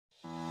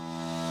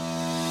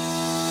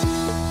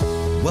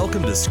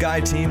Welcome to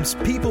SkyeTeam's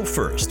People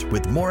First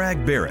with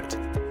Morag Barrett.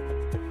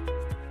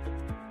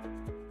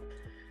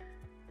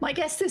 My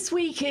guest this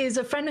week is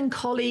a friend and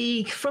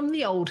colleague from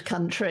the old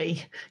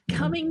country,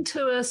 coming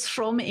to us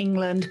from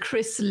England,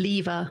 Chris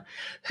Lever,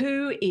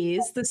 who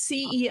is the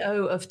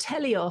CEO of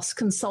Teleios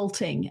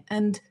Consulting.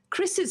 And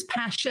Chris's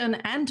passion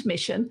and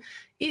mission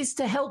is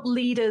to help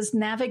leaders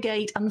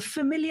navigate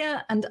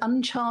unfamiliar and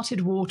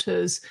uncharted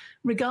waters,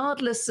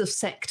 regardless of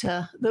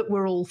sector that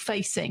we're all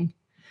facing.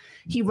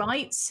 He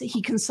writes, he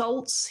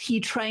consults, he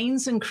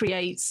trains and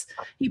creates.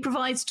 He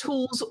provides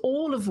tools,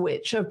 all of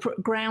which are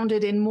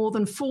grounded in more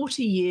than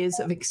 40 years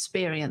of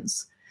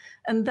experience.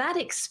 And that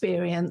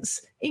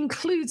experience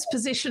includes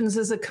positions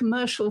as a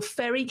commercial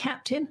ferry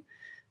captain,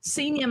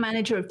 senior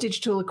manager of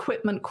Digital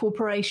Equipment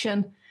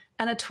Corporation,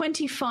 and a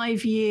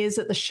 25 years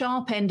at the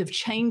sharp end of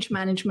change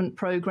management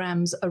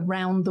programs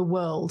around the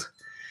world.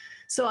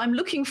 So I'm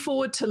looking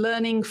forward to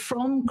learning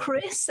from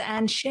Chris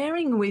and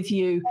sharing with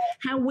you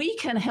how we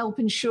can help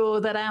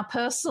ensure that our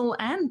personal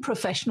and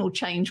professional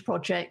change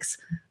projects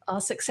are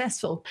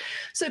successful.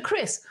 So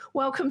Chris,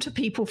 welcome to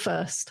People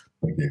First.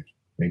 Thank you.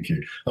 Thank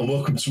you. And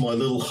welcome to my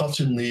little hut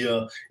in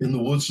the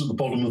woods at the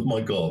bottom of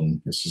my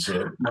garden. This is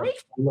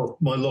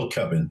my log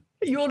cabin.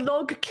 Your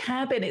log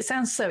cabin. It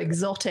sounds so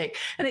exotic.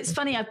 And it's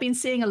funny, I've been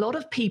seeing a lot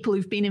of people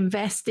who've been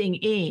investing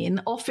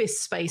in office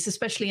space,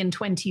 especially in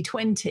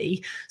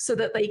 2020, so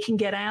that they can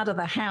get out of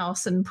the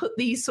house and put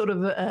these sort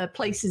of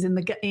places in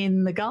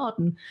the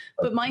garden.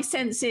 But my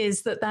sense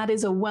is that that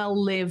is a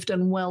well-lived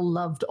and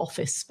well-loved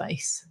office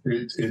space.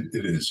 It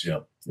is, yeah.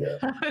 Yeah.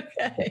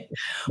 Okay.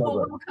 Well,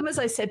 welcome, as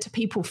I said, to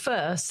People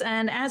First.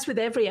 And as with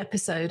every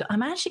episode,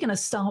 I'm actually going to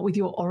start with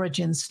your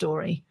origin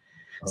story.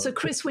 So,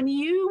 Chris, when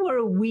you were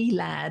a wee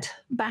lad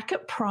back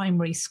at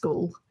primary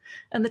school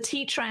and the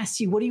teacher asked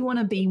you, what do you want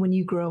to be when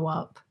you grow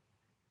up?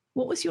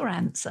 What was your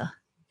answer?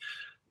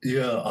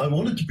 Yeah, I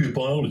wanted to be a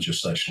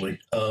biologist, actually.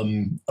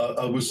 I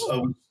was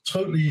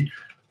totally...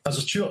 As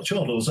a child,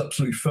 I was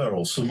absolutely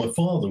feral. So my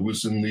father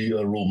was in the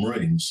Royal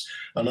Marines,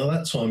 and at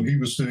that time he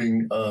was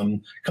doing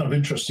kind of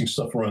interesting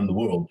stuff around the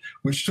world,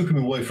 which took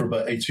him away for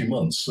about 18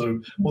 months. So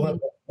what that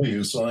meant for me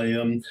is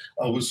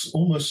I was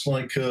almost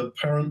like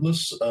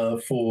parentless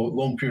for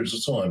long periods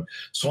of time.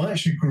 So I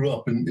actually grew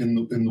up in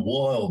the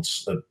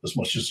wilds, as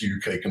much as the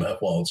UK can have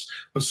wilds,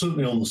 but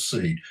certainly on the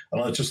sea.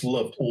 And I just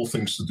loved all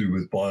things to do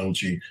with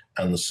biology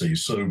and the sea.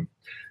 So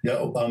yeah,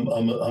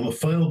 I'm a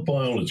failed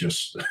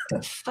biologist.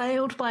 A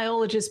failed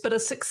biologist, but a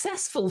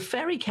successful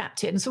ferry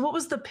captain. So what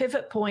was the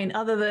pivot point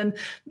other than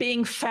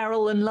being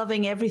feral and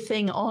loving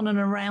everything on and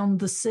around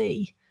the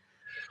sea?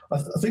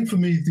 I think for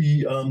me,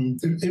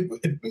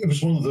 it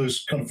was one of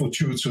those kind of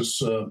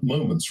fortuitous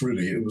moments,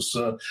 really. It was,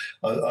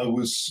 I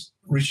was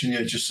reaching the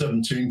age of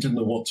 17, didn't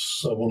know what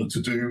I wanted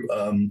to do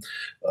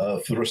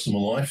for the rest of my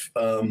life,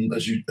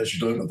 as you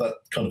don't at that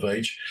kind of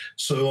age.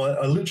 So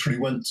I literally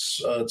went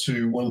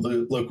to one of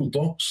the local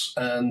docks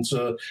and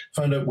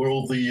found out where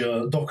all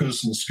the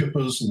dockers and the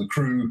skippers and the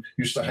crew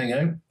used to hang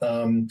out.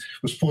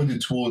 Was pointed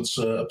towards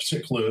a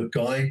particular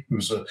guy who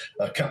was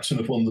a captain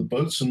of one of the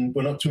boats, and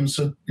went up to him and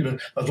said,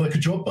 I'd like a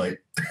job, mate.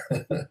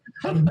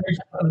 and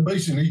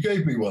amazingly, he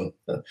gave me one.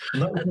 And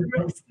that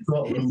was the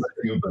start of an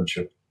amazing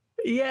adventure.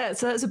 Yeah,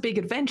 so that's a big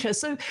adventure.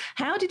 So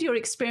how did your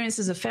experience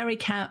as a ferry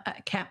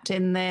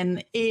captain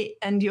then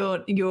and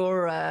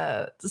your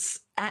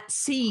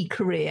at-sea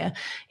career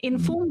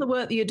inform the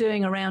work that you're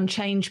doing around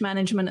change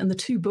management and the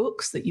 2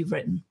 books that you've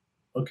written?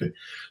 Okay,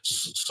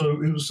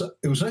 so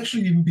it was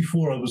actually even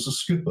before I was a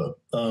skipper,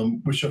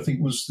 which I think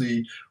was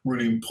the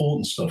really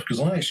important stuff, because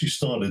I actually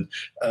started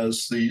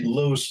as the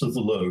lowest of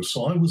the low.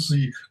 So I was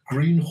the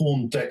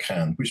greenhorn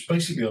deckhand, which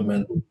basically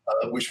meant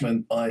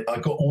I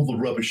got all the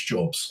rubbish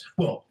jobs.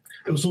 Well,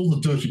 it was all the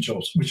dirty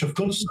jobs, which I've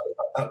got to say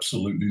I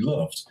absolutely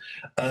loved,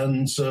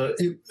 and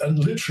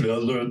literally I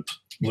learned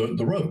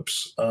the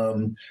ropes,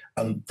 and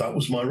that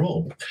was my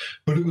role.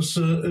 But it was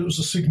a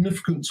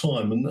significant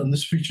time, and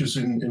this features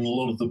in a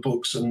lot of the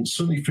books, and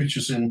certainly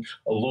features in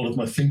a lot of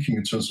my thinking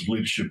in terms of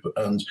leadership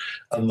and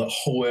the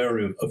whole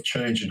area of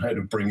change and how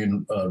to bring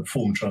in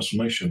reform and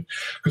transformation.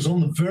 Because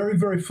on the very,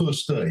 very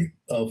first day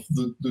of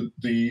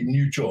the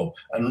new job,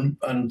 and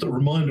the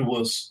reminder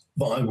was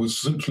that I was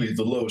simply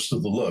the lowest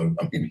of the low.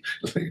 I mean,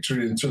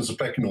 literally in terms of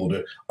pecking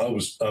order, I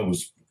was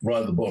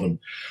right at the bottom.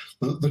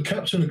 The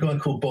captain, a guy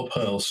called Bob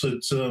Hale,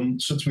 said to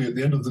me at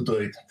the end of the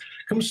day,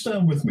 come and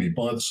stand with me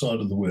by the side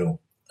of the wheel.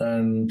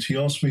 And he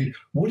asked me,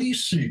 what do you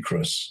see,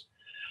 Chris?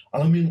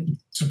 And I mean,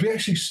 to be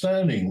actually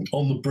standing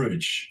on the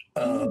bridge,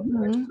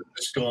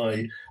 this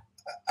guy,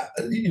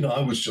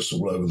 I was just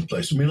all over the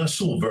place. I mean, I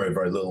saw very,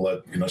 very little. I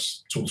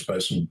talked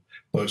about some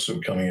boats that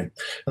were coming in.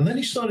 And then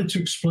he started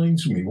to explain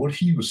to me what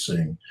he was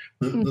seeing,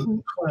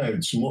 the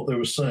clouds and what they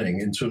were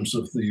saying in terms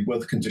of the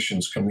weather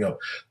conditions coming up,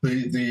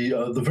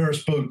 the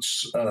various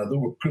boats that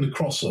were going to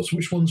cross us,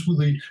 which ones were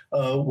the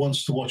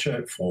ones to watch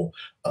out for,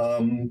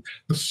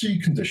 the sea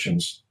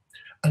conditions.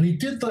 And he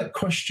did that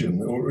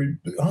question, or he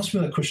asked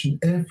me that question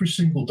every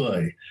single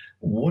day.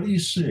 what are you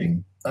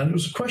seeing? And it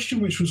was a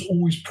question which was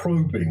always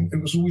probing,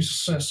 it was always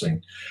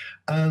assessing.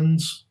 And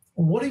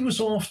what he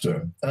was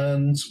after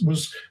and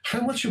was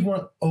how much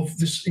of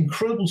this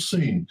incredible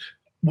scene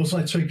was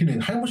I taking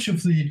in? How much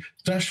of the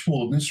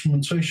dashboard and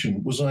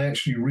instrumentation was I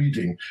actually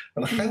reading?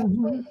 And how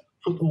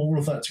put all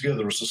of that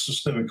together as a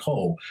systemic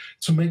whole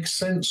to make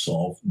sense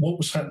of what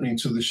was happening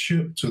to this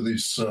ship, to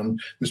this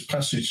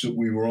passage that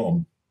we were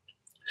on?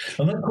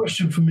 And that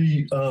question for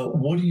me,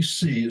 what do you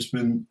see, has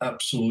been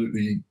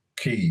absolutely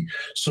key.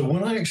 So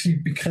when I actually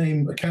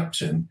became a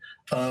captain,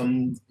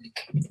 the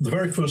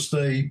very first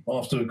day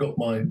after I got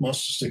my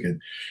master's ticket,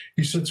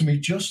 he said to me,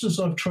 just as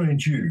I've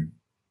trained you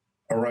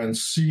around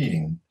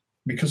seeing,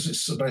 because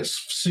it's about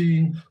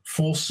seeing,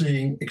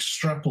 foreseeing,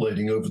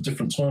 extrapolating over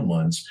different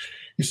timelines,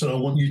 he said, I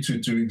want you to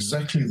do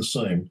exactly the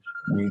same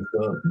with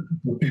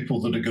the people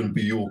that are going to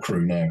be your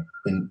crew now.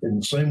 In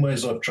the same way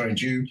as I've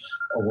trained you,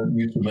 I want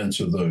you to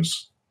mentor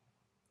those.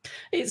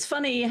 It's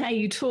funny how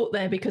you talk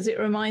there, because it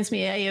reminds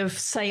me of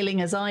sailing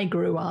as I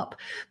grew up,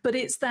 but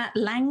it's that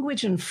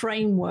language and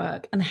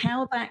framework and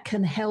how that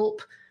can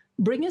help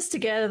bring us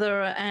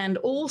together and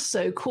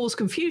also cause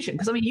confusion.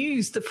 Because I mean, you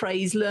use the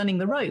phrase learning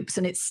the ropes,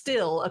 and it's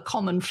still a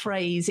common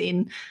phrase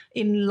in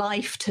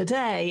life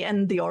today.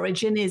 And the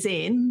origin is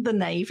in the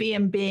Navy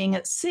and being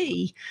at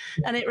sea.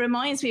 And it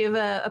reminds me of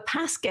a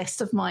past guest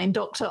of mine,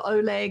 Dr.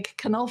 Oleg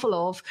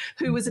Konovalov,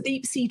 who was a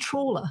deep sea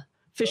trawler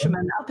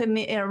fisherman up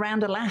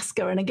around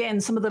Alaska. And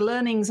again, some of the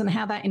learnings and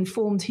how that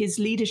informed his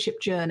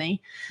leadership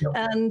journey. Yep.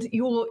 And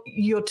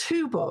your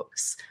two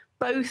books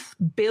both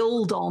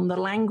build on the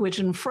language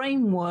and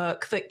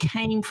framework that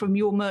came from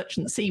your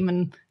merchant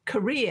seaman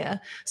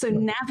career. So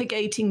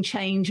Navigating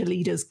Change, A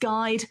Leader's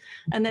Guide.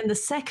 And then the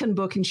second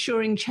book,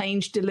 Ensuring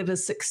Change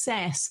Delivers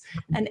Success,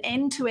 an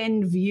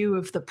end-to-end view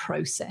of the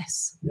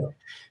process. Yeah.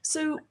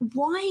 So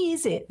why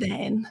is it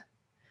then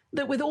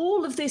that with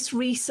all of this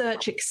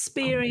research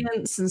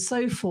experience and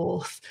so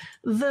forth,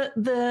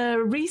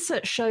 the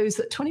research shows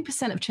that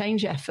 20% of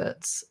change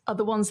efforts are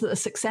the ones that are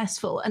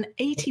successful and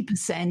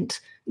 80%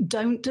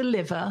 don't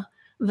deliver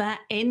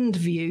that end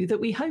view that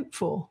we hope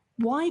for?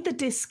 Why the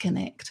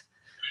disconnect?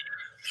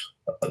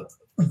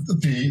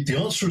 The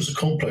answer is a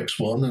complex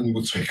one and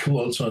will take a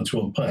lot of time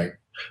to unpack.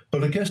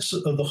 But I guess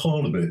at the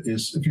heart of it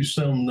is, if you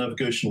stay on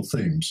navigational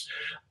themes,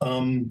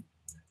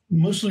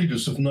 most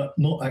leaders have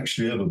not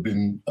actually ever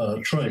been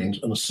trained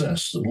and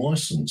assessed and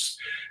licensed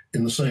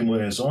in the same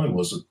way as I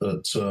was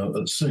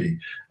at sea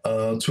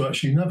to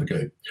actually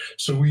navigate.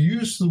 So we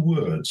use the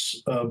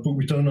words, but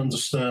we don't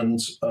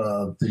understand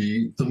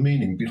the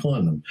meaning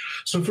behind them.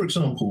 So, for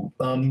example,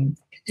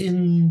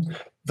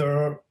 there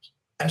are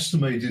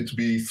estimated to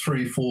be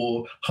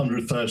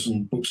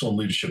 300,000-400,000 books on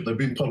leadership. They've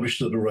been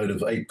published at a rate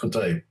of 8 per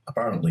day,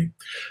 apparently.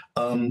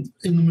 In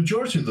the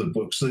majority of the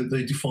books,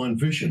 they define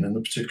vision in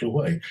a particular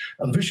way.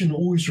 And vision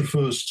always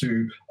refers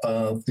to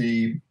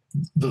the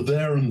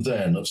there and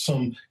then of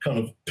some kind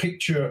of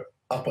picture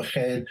up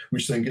ahead,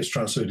 which then gets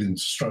translated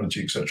into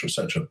strategy, et cetera, et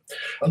cetera.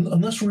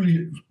 And that's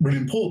really, really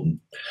important.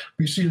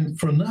 We see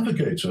for a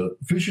navigator,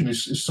 vision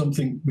is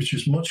something which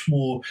is much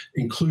more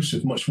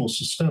inclusive, much more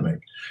systemic.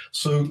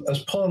 So as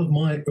part of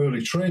my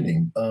early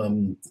training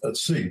at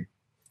sea,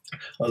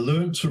 I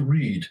learned to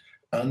read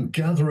and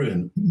gather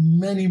in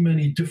many,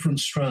 many different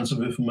strands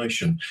of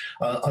information.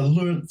 I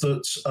learned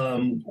that,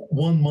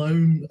 my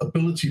own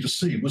ability to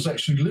see was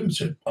actually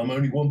limited. I'm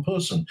only one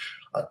person.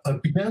 I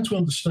began to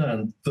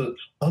understand that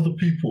other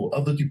people,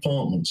 other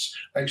departments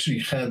actually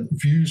had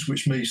views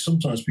which may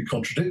sometimes be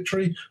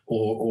contradictory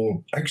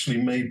or actually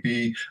may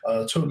be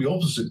totally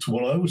opposite to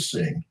what I was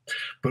seeing,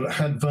 but it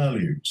had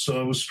value. So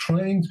I was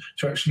trained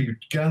to actually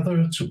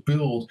gather, to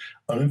build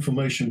an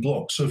information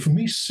block. So for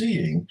me,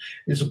 seeing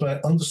is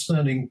about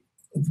understanding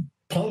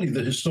partly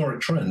the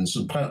historic trends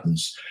and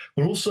patterns,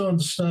 but also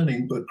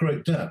understanding at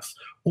great depth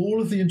all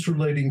of the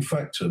interrelating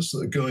factors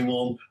that are going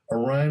on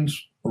around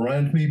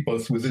me,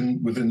 both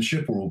within the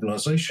ship or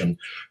organization,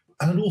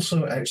 and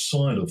also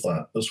outside of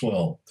that as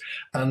well.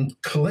 And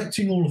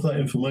collecting all of that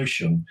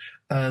information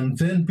and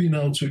then being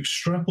able to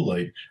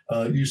extrapolate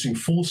using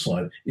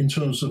foresight in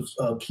terms of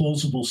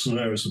plausible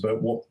scenarios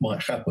about what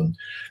might happen.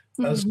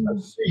 As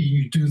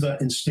you do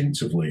that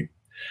instinctively.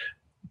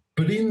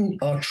 But in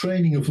our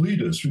training of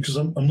leaders, because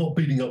I'm not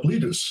beating up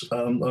leaders,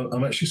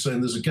 I'm actually saying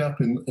there's a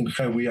gap in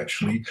how we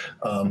actually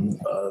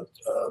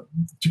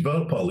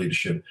develop our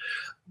leadership.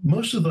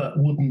 Most of that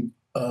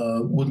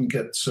wouldn't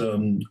get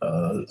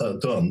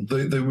done.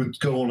 They would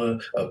go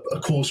on a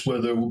course where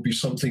there would be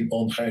something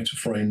on how to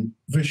frame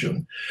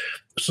vision.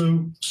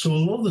 So a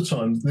lot of the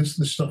time, this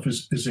stuff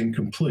is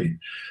incomplete.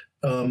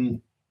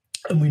 And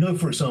we know,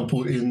 for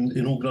example,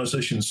 in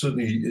organizations,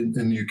 certainly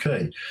in the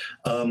UK,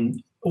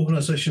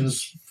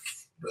 organizations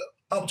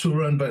up to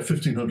around about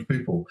 1,500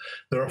 people,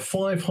 there are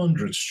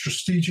 500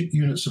 strategic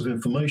units of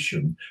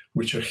information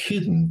which are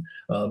hidden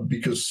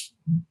because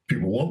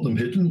people want them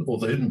hidden, or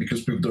they're hidden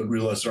because people don't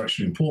realize they're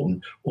actually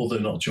important, or they're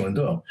not joined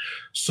up.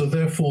 So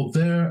therefore,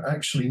 they're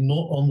actually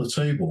not on the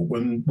table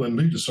when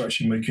leaders are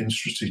actually making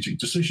strategic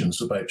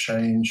decisions about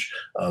change,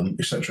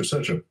 et cetera, et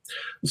cetera.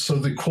 So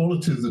the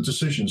quality of the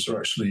decisions are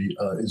actually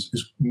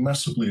is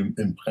massively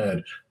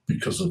impaired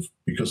because of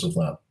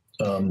that.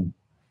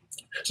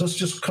 So that's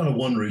just kind of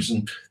one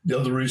reason. The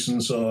other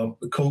reasons are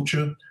the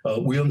culture.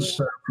 We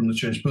understand from the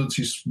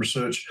changeability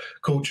research,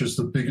 culture is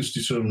the biggest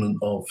determinant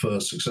of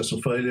success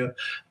or failure.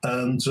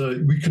 And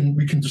we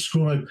can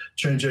describe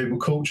change-able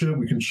culture,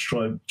 we can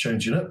describe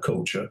change-inept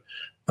culture,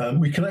 and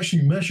we can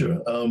actually measure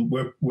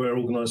where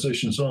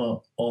organizations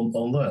are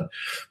on that.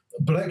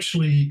 But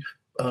actually,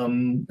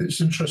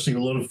 it's interesting,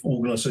 a lot of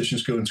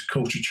organizations go into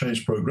culture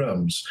change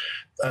programs,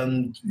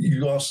 and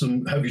you ask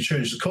them, have you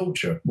changed the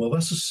culture? Well,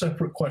 that's a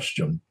separate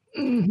question.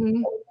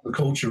 Mm-hmm. The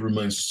culture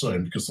remains the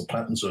same because the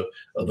patterns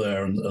are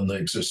there and they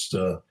exist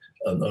and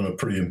are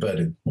pretty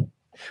embedded.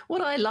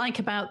 What I like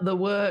about the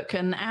work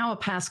and our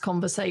past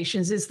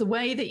conversations is the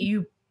way that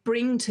you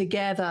bring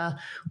together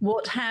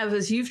what have,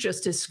 as you've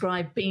just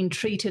described, been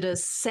treated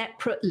as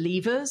separate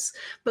levers.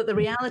 But the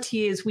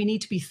reality is we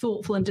need to be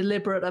thoughtful and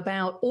deliberate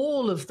about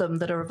all of them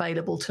that are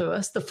available to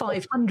us, the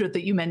 500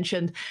 that you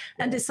mentioned,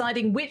 and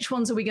deciding which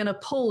ones are we going to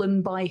pull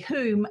and by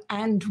whom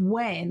and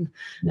when.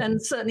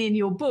 And certainly in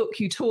your book,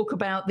 you talk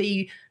about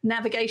the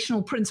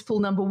navigational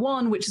principle number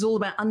 1, which is all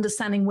about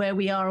understanding where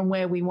we are and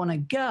where we want to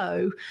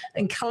go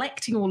and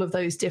collecting all of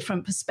those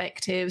different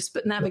perspectives.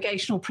 But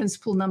navigational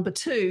principle number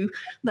 2,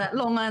 that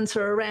long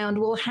answer around,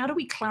 well, how do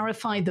we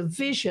clarify the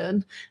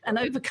vision and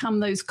overcome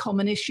those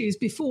common issues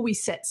before we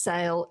set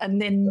sail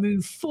and then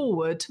move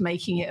forward to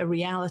making it a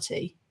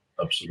reality?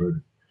 Absolutely.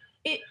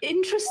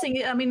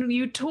 Interesting. I mean,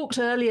 you talked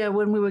earlier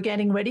when we were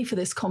getting ready for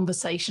this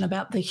conversation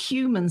about the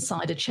human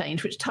side of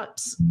change, which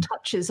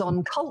touches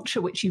on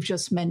culture, which you've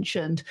just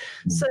mentioned.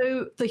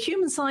 So the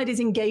human side is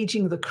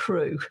engaging the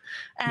crew,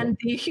 and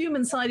the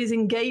human side is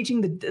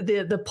engaging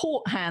the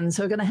port hands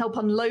who are going to help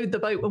unload the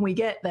boat when we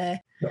get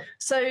there.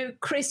 So,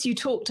 Chris, you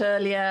talked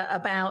earlier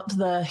about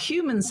the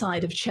human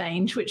side of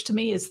change, which to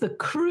me is the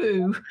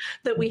crew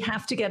that we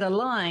have to get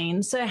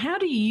aligned. So how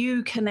do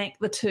you connect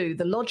the two,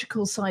 the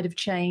logical side of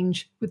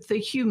change with the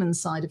human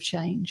side of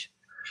change?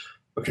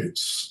 Okay,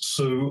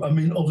 so, I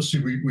mean,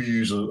 obviously we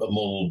use a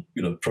model,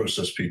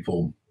 process,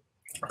 people,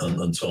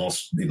 and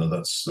tasks,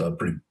 that's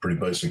pretty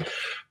basic.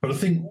 But I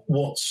think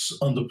what's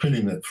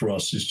underpinning it for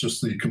us is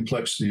just the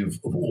complexity of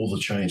all the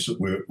change that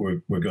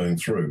we're going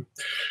through.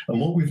 And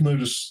what we've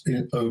noticed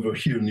over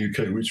here in the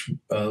UK, which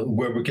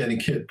where we're getting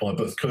hit by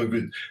both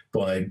COVID,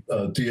 by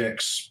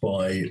DX,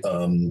 by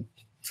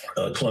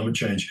climate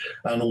change,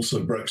 and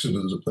also Brexit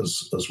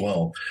as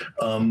well.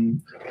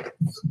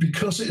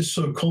 Because it is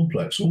so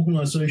complex,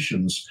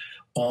 organizations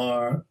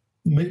are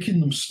making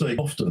the mistake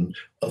often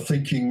of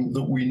thinking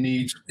that we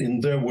need,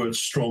 in their words,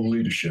 strong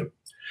leadership.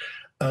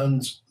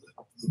 And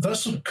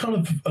that's a kind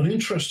of an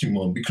interesting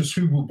one, because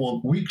who would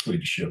want weak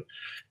leadership?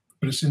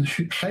 But it's in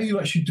how you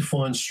actually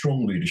define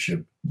strong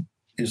leadership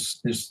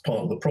is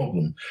part of the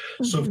problem.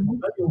 Mm-hmm. So for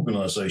many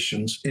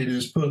organizations, it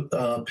is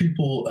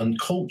people and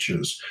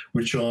cultures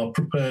which are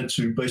prepared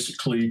to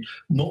basically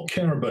not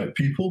care about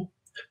people,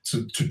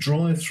 to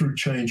drive through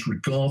change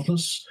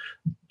regardless.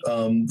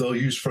 They'll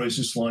use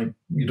phrases like,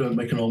 you don't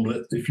make an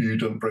omelette if you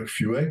don't break a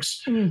few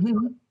eggs.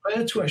 Mm-hmm.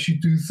 Prepared to actually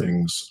do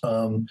things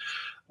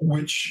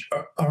which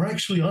are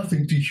actually, I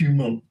think,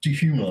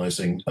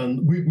 dehumanizing.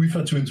 And we've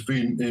had to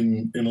intervene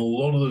in a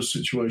lot of those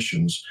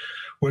situations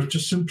where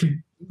just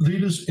simply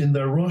leaders, in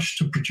their rush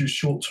to produce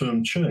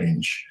short-term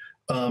change,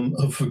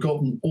 have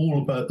forgotten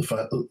all about the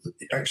fact that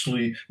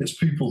actually it's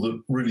people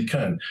that really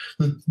can.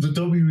 The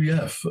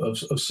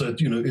WEF have said,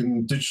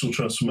 in digital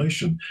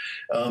transformation,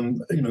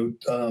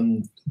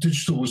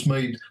 digital was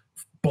made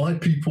by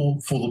people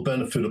for the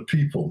benefit of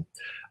people.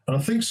 And I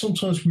think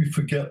sometimes we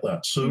forget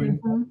that. So in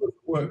all the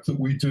work that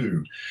we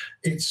do,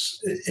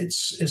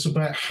 it's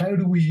about how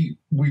do we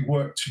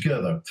work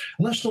together.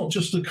 And that's not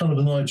just a kind of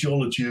an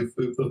ideology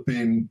of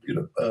being,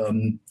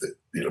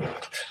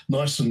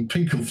 nice and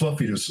pink and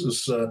fluffy,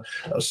 as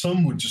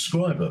some would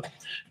describe it.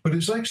 But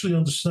it's actually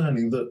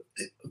understanding that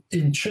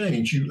in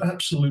change, you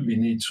absolutely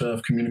need to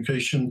have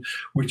communication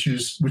which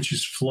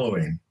is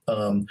flowing.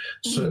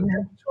 So every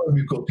time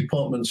you've got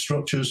department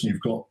structures and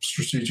you've got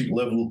strategic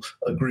level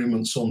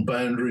agreements on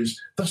boundaries,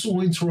 that's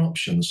all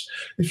interruptions.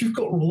 If you've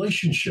got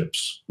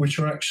relationships which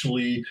are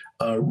actually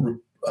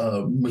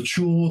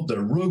mature,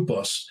 they're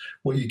robust,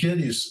 what you get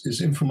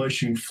is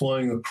information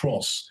flying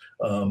across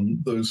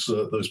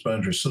those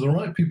boundaries. So the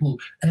right people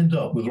end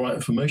up with the right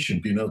information,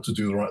 being able to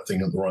do the right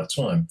thing at the right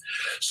time.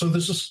 So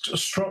there's a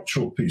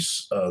structural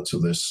piece to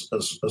this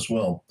as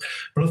well.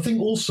 But I think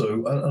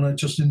also, and I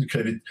just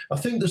indicated, I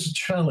think there's a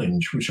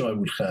challenge which I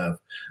would have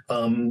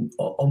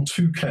on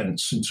two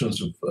counts in terms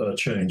of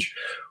change.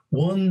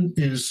 One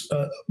is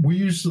we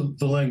use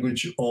the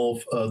language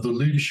of the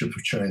leadership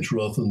of change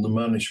rather than the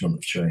management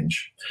of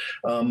change.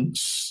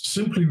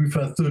 Simply, we've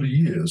had 30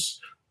 years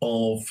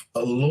of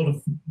a lot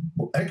of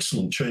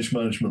excellent change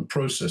management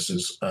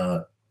processes,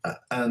 but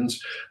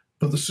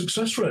the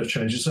success rate of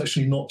change has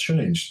actually not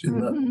changed. In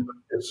that,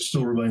 it's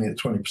still remaining at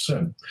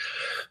 20%.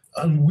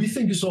 And we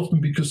think it's often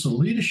because the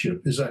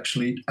leadership is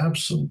actually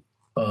absent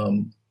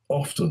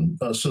often.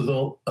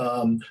 So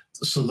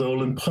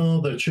they'll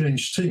empower their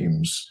change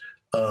teams,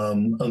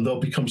 and they'll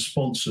become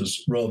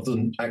sponsors rather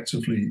than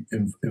actively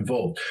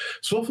involved.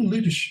 So often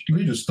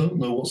leaders don't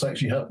know what's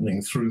actually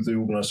happening through the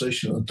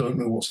organization and don't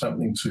know what's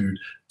happening to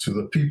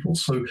the people.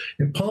 So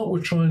in part,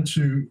 we're trying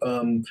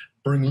to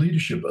bring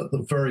leadership at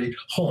the very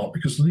heart,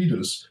 because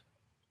leaders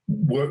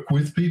work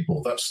with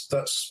people. That's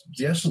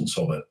the essence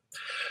of it.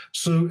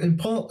 So in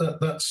part,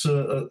 that's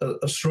a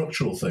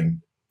structural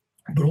thing.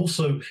 But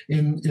also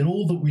in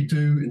all that we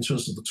do in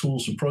terms of the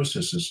tools and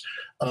processes,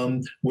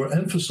 we're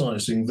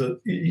emphasizing that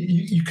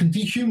you can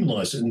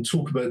dehumanize it and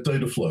talk about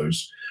data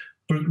flows,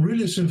 but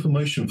really it's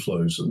information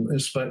flows, and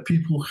it's about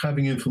people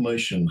having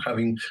information,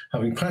 having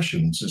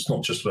passions. It's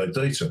not just about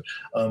data,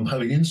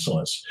 having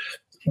insights,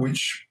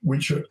 which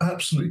are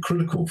absolutely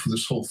critical for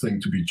this whole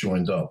thing to be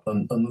joined up.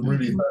 And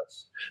really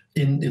that's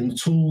in the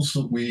tools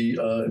that we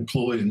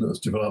employ and that's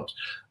developed,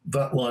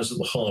 that lies at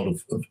the heart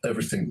of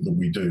everything that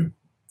we do.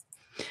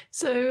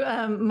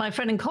 So my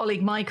friend and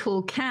colleague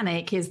Michael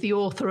Canick is the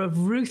author of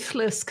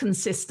Ruthless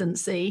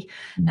Consistency.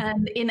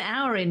 And in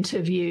our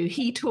interview,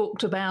 he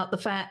talked about the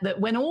fact that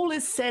when all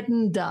is said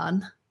and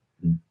done,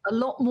 a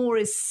lot more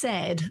is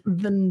said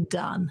than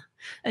done.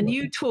 And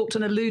you talked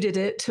and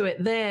alluded to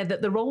it there,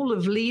 that the role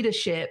of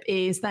leadership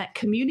is that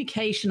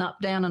communication up,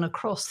 down, and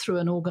across through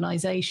an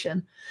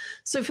organization.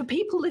 So for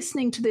people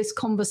listening to this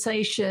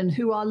conversation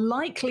who are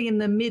likely in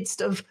the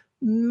midst of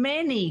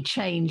many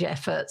change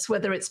efforts,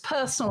 whether it's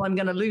personal, I'm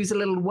going to lose a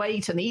little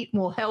weight and eat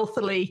more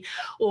healthily,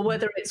 or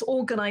whether it's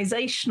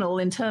organizational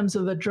in terms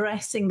of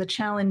addressing the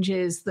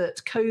challenges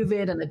that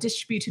COVID and a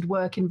distributed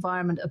work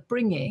environment are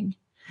bringing,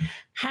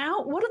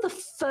 what are the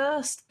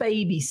first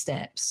baby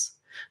steps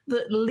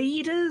that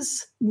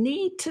leaders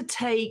need to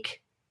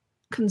take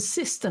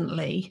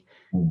consistently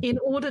in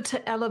order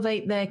to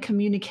elevate their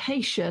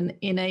communication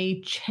in a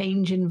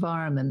change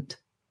environment?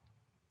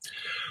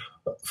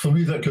 For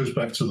me, that goes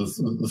back to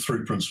the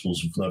three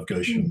principles of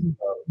navigation.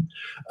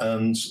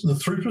 And the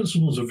three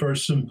principles are very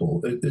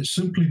simple. It's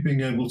simply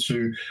being able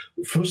to,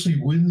 firstly,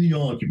 win the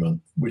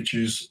argument, which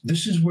is,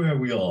 this is where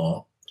we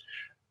are,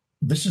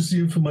 this is the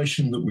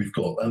information that we've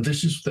got, and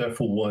this is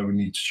therefore why we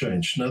need to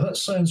change. Now, that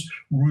sounds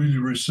really,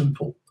 really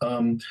simple,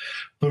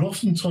 but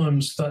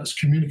oftentimes that's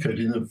communicated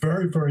in a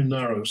very, very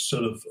narrow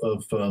set of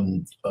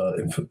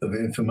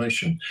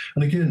information.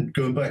 And again,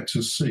 going back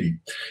to C,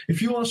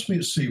 if you ask me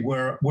at C,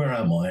 where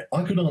am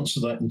I could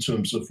answer that in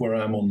terms of where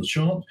I am on the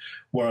chart,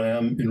 where I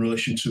am in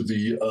relation to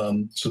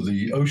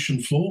the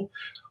ocean floor,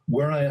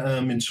 where I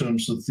am in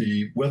terms of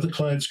the weather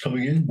clouds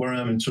coming in, where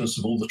I am in terms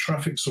of all the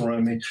traffic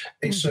around me,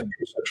 et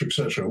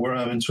cetera, where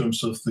I am in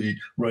terms of the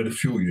rate of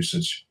fuel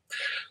usage.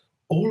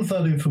 All of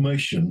that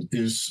information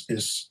is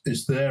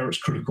there, it's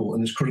critical,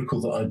 and it's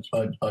critical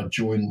that I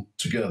join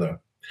together.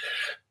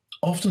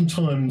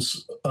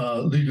 Oftentimes,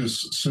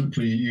 leaders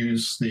simply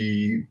use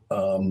the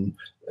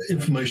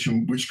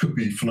information which could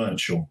be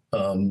financial.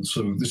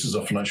 So this is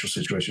our financial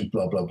situation,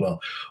 blah, blah, blah.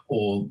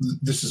 Or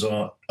this is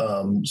our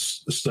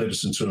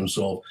status in terms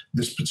of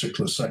this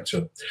particular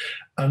sector.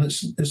 And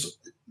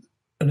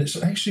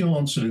it's actually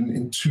answered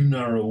in too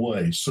narrow a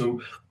way.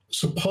 So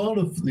part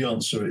of the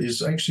answer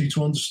is actually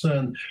to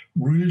understand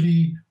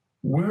really,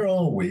 where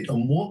are we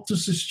and what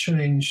does this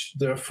change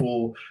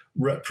therefore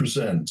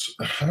represent?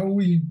 How are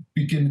we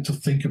beginning to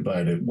think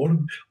about it?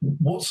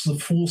 What's the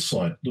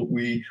foresight that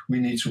we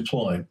need to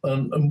apply?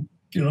 And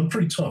you know, I'm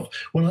pretty tough.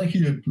 When I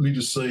hear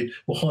leaders say,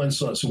 well,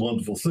 hindsight's a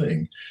wonderful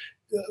thing,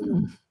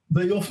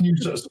 they often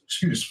use that as an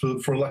excuse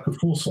for a lack of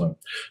foresight.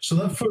 So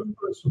that first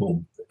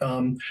principle,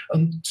 and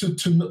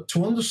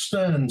to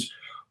understand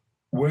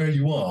where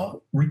you are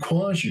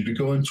requires you to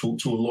go and talk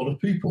to a lot of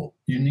people.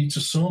 You need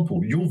to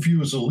sample. Your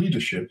view as a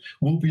leadership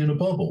will be in a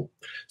bubble.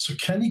 So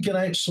can you get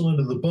outside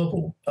of the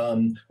bubble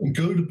and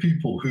go to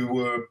people who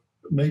were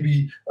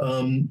maybe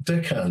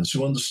deckhands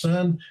who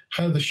understand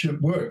how the ship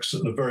works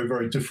at a very,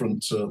 very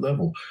different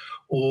level?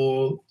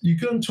 Or you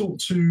go and talk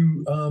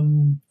to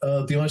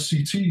the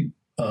ICT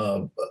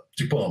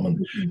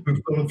department,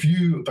 who've got a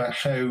view about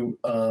how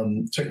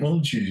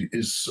technology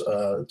is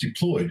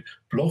deployed,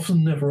 but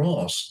often never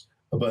asked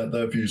about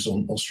their views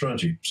on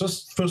strategy. So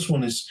that's, the first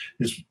one is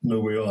know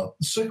where we are.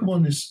 The second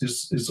one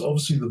is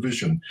obviously the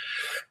vision.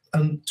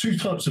 And two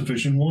types of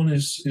vision. One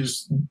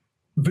is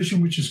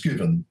vision which is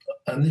given.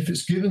 And if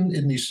it's given,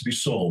 it needs to be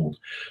sold.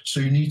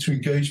 So you need to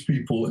engage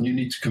people and you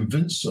need to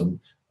convince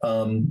them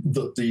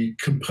that the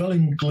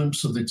compelling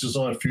glimpse of the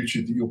desired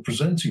future that you're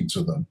presenting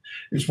to them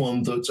is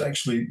one that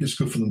actually is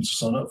good for them to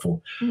sign up for.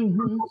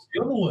 Mm-hmm.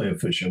 The other way of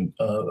vision,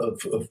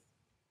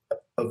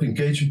 of of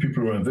engaging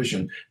people around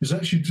vision is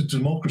actually to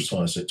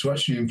democratize it, to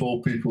actually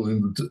involve people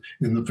in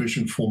the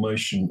vision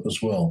formation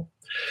as well.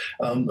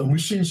 And we've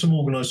seen some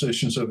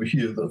organizations over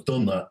here that have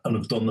done that and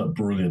have done that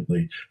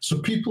brilliantly. So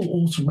people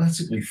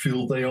automatically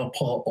feel they are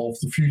part of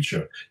the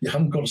future. You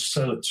haven't got to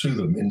sell it to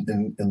them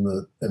in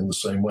the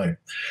same way.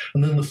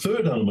 And then the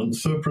third element, the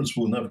third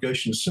principle of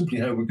navigation, is simply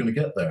how we're going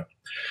to get there.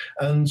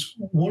 And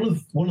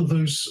one of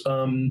those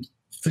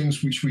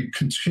things which we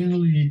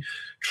continually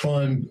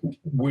try and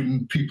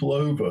win people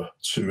over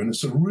to, and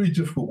it's a really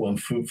difficult one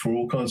for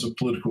all kinds of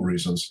political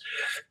reasons,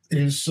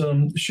 is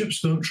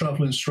ships don't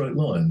travel in straight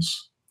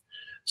lines.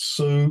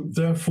 So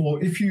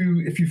therefore, if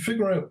you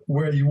figure out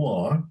where you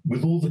are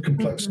with all the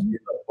complexity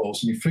that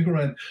involves, and you figure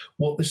out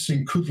what this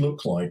thing could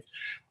look like,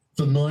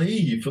 the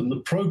naive and the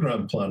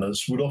program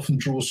planners would often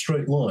draw a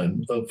straight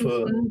line of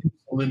a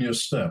linear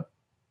step.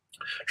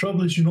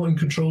 Trouble is, you're not in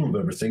control of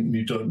everything and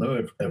you don't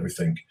know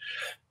everything.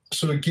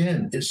 So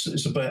again,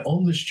 it's about,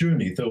 on this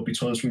journey, there'll be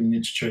times when you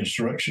need to change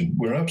direction,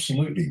 where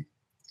absolutely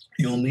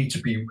you'll need to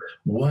be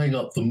weighing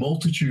up the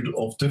multitude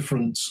of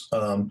different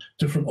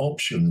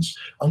options,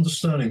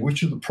 understanding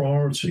which are the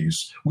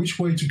priorities, which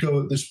way to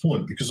go at this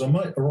point, because I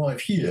might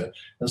arrive here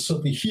and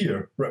suddenly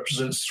here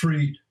represents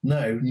 3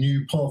 now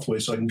new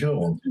pathways I can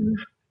go on.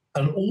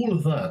 And all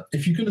of that,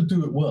 if you're going to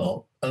do it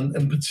well,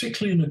 and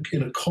particularly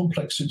in a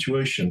complex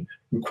situation,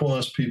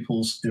 requires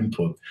people's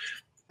input.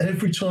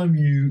 Every time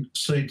you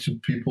say to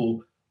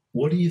people,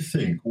 what do you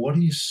think? What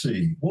do you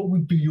see? What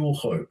would be your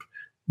hope?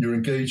 You're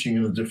engaging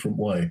in a different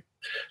way.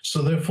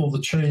 So therefore,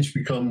 the change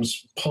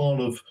becomes part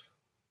of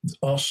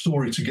our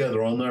story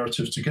together, our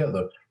narrative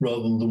together,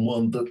 rather than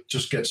one that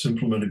just gets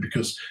implemented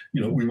because,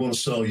 we want to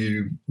sell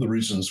you the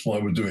reasons why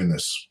we're doing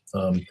this.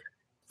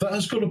 That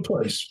has got a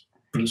place,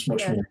 but it's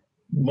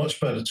much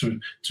better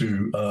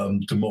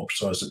to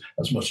democratize it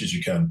as much as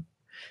you can.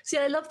 See,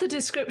 I love the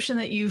description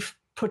that you've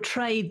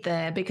portrayed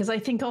there, because I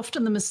think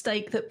often the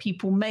mistake that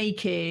people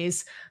make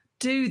is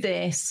do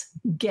this,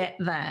 get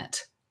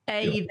that.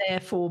 A,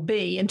 therefore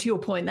B. And to your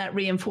point, that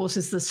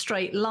reinforces the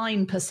straight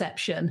line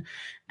perception.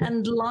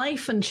 And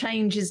life and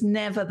change is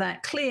never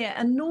that clear,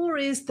 and nor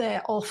is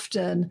there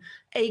often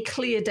a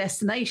clear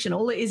destination.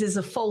 All it is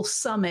a false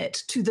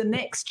summit to the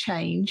next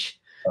change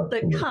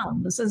that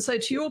comes. And so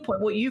to your point,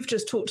 what you've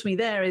just taught to me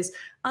there is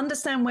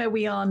understand where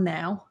we are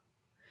now,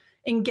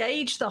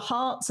 engage the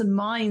hearts and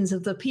minds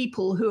of the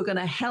people who are going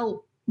to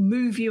help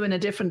move you in a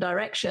different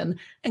direction,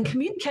 and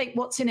communicate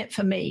what's in it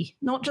for me,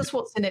 not just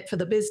what's in it for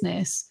the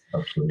business.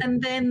 Absolutely.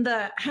 And then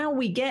the how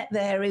we get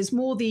there is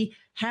more the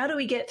how do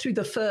we get through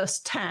the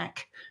first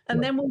tack,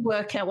 and then we'll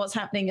work out what's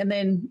happening, and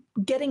then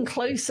getting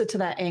closer to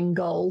that end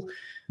goal,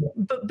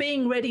 but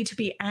being ready to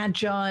be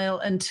agile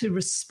and to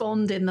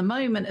respond in the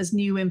moment as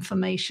new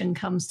information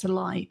comes to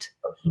light.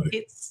 Absolutely.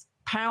 It's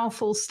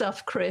powerful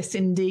stuff, Chris,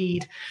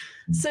 indeed.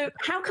 So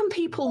how can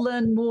people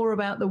learn more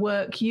about the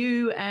work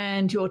you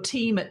and your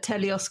team at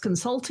Teleios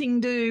Consulting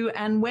do,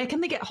 and where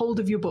can they get hold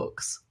of your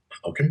books?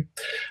 Okay.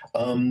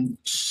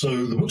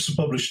 So the books are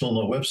published on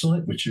our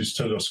website, which is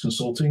Teleios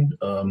Consulting,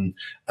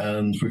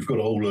 and we've got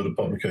a whole load of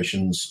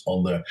publications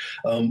on there.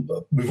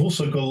 We've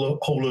also got a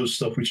whole load of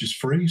stuff which is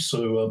free,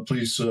 so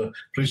please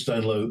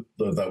download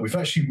that. We've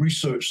actually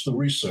researched the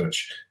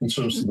research in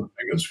terms of the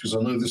figures, because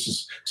I know this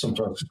is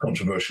sometimes a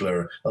controversial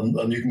area,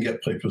 and you can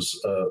get papers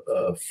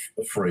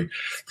free.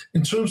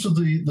 In terms of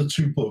the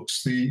 2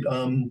 books,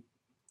 the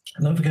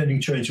Navigating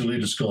Change, a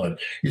Leader's Guide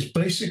is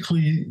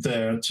basically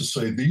there to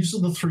say these are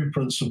the 3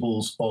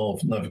 principles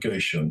of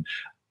navigation,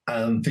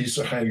 and these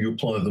are how you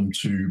apply them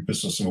to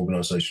business and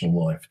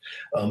organizational life.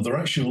 They're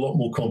actually a lot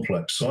more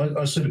complex. So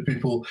I say to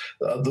people,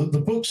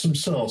 the books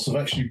themselves have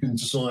actually been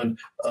designed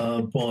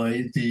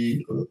by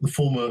the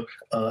former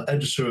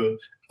editor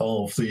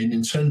of the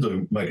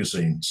Nintendo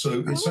magazine.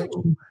 So it's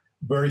actually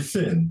very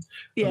thin.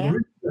 Yeah. And the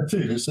reason they're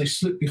thin is they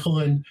slip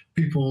behind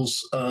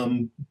people's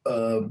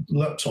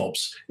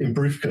laptops in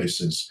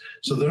briefcases.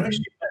 So they're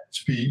actually meant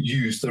to be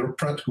used. They're a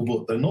practical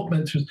book. They're not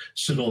meant to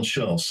sit on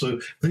shelves. So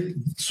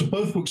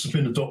both books have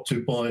been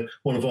adopted by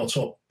one of our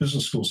top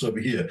business schools over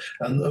here.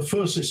 And at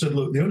first they said,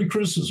 look, the only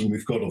criticism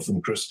we've got of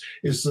them, Chris,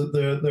 is that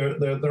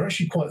they're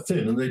actually quite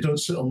thin and they don't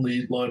sit on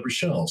the library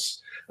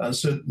shelves. And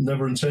said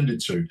never intended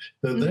to.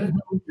 They're there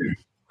to do.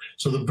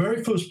 So the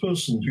very first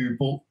person who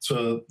bought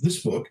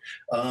this book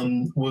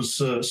was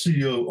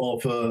CEO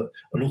of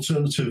an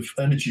alternative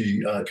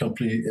energy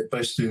company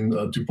based in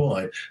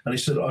Dubai. And he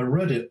said, I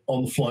read it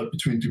on the flight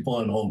between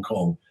Dubai and Hong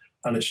Kong,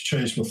 and it's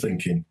changed my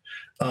thinking.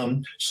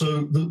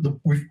 So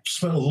we've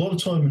spent a lot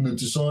of time in the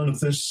design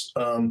of this.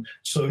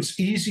 So it's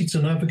easy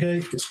to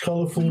navigate, it's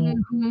colorful,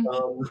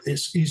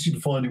 it's easy to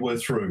find your way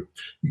through.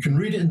 You can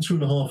read it in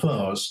 2.5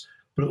 hours,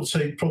 but it'll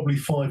take probably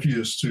 5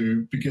 years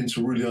to begin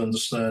to really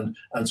understand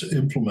and to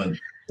implement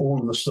all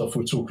of the stuff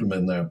we're talking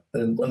about now.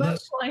 And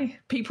that's why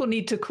people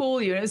need to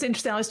call you. And it was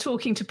interesting. I was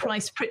talking to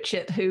Price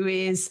Pritchett, who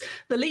is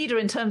the leader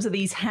in terms of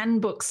these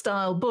handbook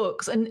style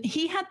books. And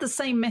he had the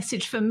same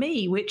message for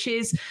me, which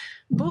is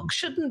books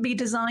shouldn't be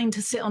designed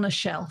to sit on a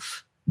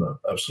shelf. No,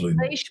 absolutely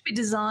not. They should be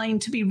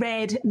designed to be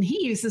read, and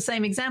he used the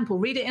same example,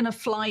 read it in a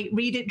flight,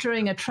 read it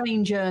during a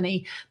train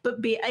journey,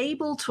 but be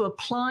able to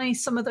apply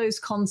some of those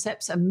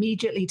concepts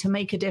immediately to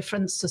make a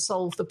difference, to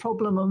solve the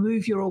problem or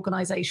move your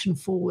organization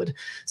forward.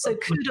 So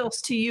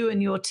kudos to you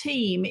and your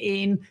team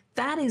in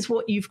that is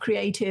what you've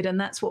created, and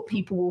that's what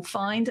people will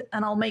find.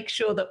 And I'll make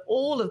sure that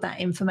all of that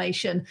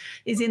information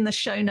is in the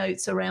show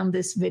notes around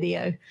this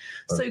video.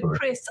 So,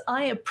 Chris,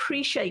 I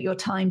appreciate your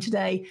time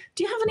today.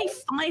 Do you have any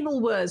final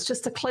words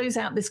just to close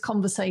out this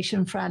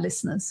conversation for our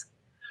listeners?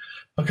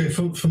 Okay,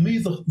 for me,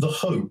 the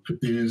hope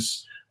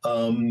is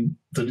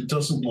that it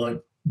doesn't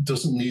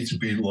need to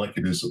be like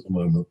it is at the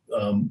moment.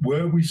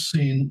 Where we've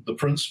seen the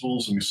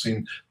principles and we've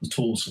seen the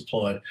tools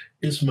applied,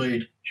 it's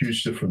made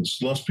huge difference.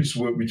 The last piece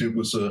of work we did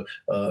was a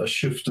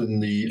shift in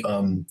the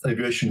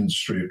aviation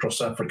industry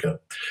across Africa.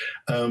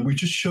 We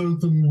just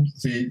showed them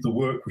the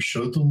work, we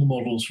showed them the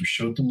models, we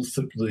showed them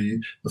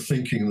the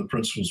thinking and the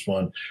principles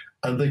behind,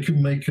 and they could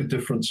make a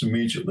difference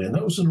immediately. And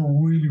that was in a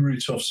really, really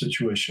tough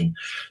situation.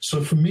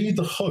 So for me,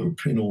 the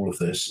hope in all of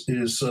this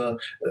is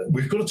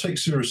we've got to take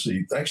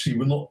seriously, actually,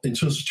 we're not, in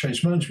terms of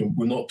change management,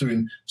 we're not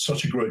doing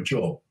such a great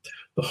job.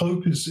 The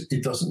hope is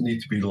it doesn't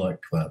need to be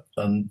like that.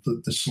 And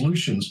the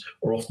solutions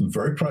are often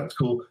very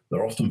practical.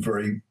 They're often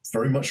very,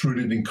 very much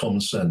rooted in common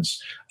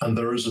sense. And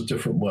there is a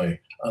different way.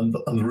 And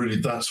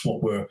really, that's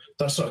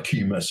our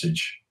key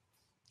message.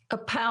 A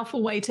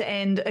powerful way to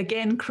end.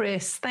 Again,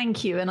 Chris,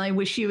 thank you. And I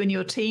wish you and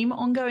your team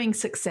ongoing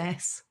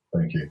success.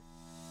 Thank you.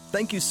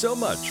 Thank you so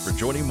much for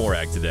joining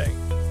Morag today.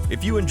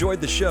 If you enjoyed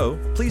the show,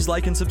 please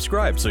like and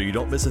subscribe so you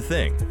don't miss a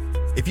thing.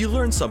 If you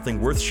learned something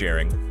worth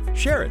sharing,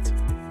 share it.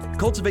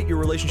 Cultivate your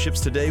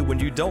relationships today when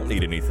you don't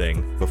need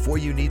anything before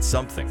you need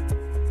something.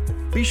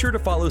 Be sure to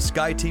follow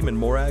SkyeTeam and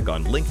Morag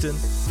on LinkedIn,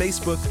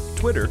 Facebook,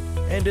 Twitter,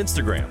 and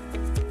Instagram.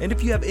 And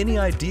if you have any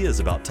ideas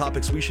about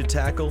topics we should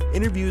tackle,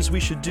 interviews we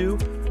should do,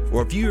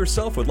 or if you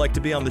yourself would like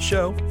to be on the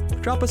show,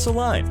 drop us a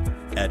line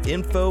at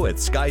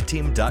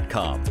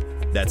info@skyeteam.com.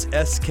 That's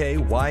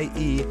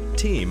SKYE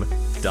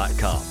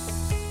team.com.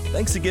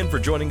 Thanks again for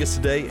joining us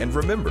today, and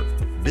remember,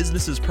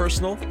 business is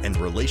personal and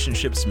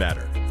relationships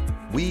matter.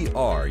 We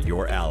are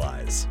your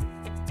allies.